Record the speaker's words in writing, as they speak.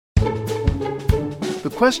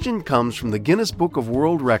The question comes from the Guinness Book of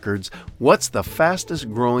World Records. What's the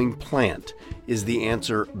fastest growing plant? Is the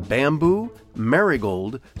answer bamboo,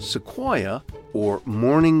 marigold, sequoia, or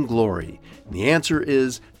morning glory? And the answer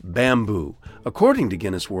is bamboo. According to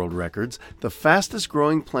Guinness World Records, the fastest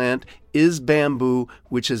growing plant is bamboo,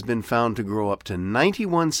 which has been found to grow up to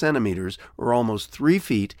 91 centimeters, or almost 3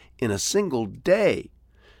 feet, in a single day.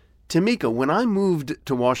 Tamika, when I moved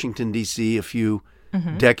to Washington, D.C. a few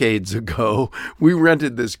decades ago, we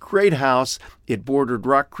rented this great house. It bordered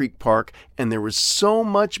Rock Creek Park, and there was so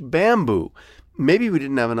much bamboo. Maybe we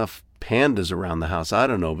didn't have enough pandas around the house. I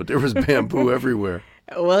don't know, but there was bamboo everywhere.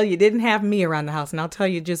 Well, you didn't have me around the house, and I'll tell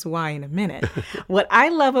you just why in a minute. What I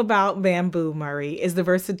love about bamboo, Murray, is the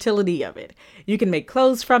versatility of it. You can make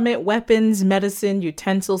clothes from it, weapons, medicine,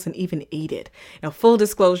 utensils, and even eat it. Now, full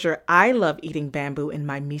disclosure, I love eating bamboo in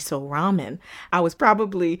my miso ramen. I was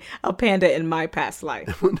probably a panda in my past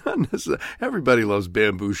life. Well, not necessarily. Everybody loves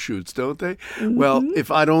bamboo shoots, don't they? Well,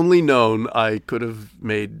 if I'd only known, I could have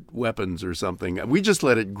made weapons or something. We just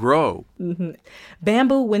let it grow.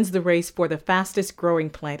 Bamboo wins the race for the fastest growing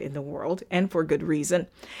plant in the world, and for good reason.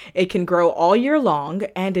 It can grow all year long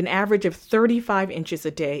and an average of 35 inches a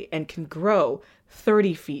day and can grow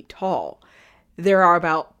 30 feet tall. There are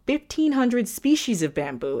about 1,500 species of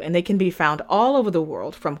bamboo, and they can be found all over the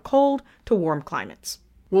world from cold to warm climates.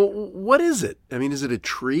 Well, what is it? I mean, is it a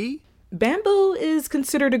tree? Bamboo is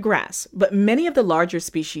considered a grass, but many of the larger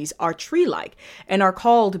species are tree-like and are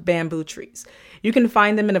called bamboo trees. You can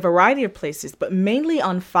find them in a variety of places, but mainly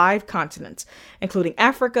on 5 continents, including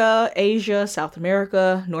Africa, Asia, South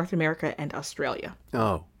America, North America, and Australia.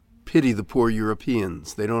 Oh, pity the poor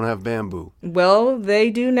Europeans. They don't have bamboo. Well, they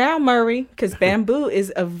do now, Murray, because bamboo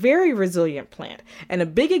is a very resilient plant. And a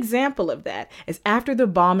big example of that is after the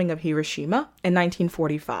bombing of Hiroshima in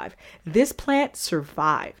 1945. This plant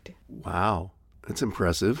survived. Wow, that's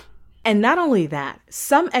impressive. And not only that,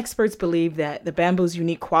 some experts believe that the bamboo's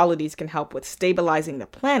unique qualities can help with stabilizing the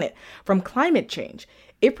planet from climate change.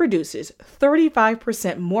 It produces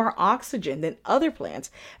 35% more oxygen than other plants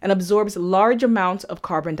and absorbs large amounts of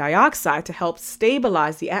carbon dioxide to help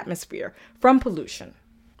stabilize the atmosphere from pollution.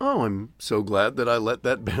 Oh, I'm so glad that I let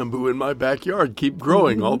that bamboo in my backyard keep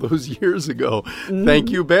growing all those years ago. Thank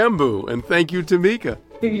you, bamboo, and thank you, Tamika.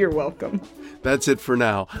 You're welcome. That's it for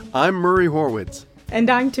now. I'm Murray Horwitz. And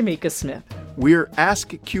I'm Tamika Smith. We're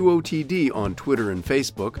Ask QOTD on Twitter and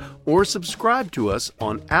Facebook, or subscribe to us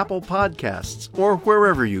on Apple Podcasts or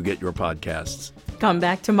wherever you get your podcasts. Come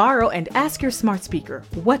back tomorrow and ask your smart speaker,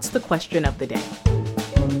 what's the question of the day?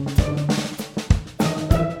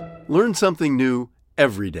 Learn something new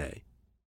every day.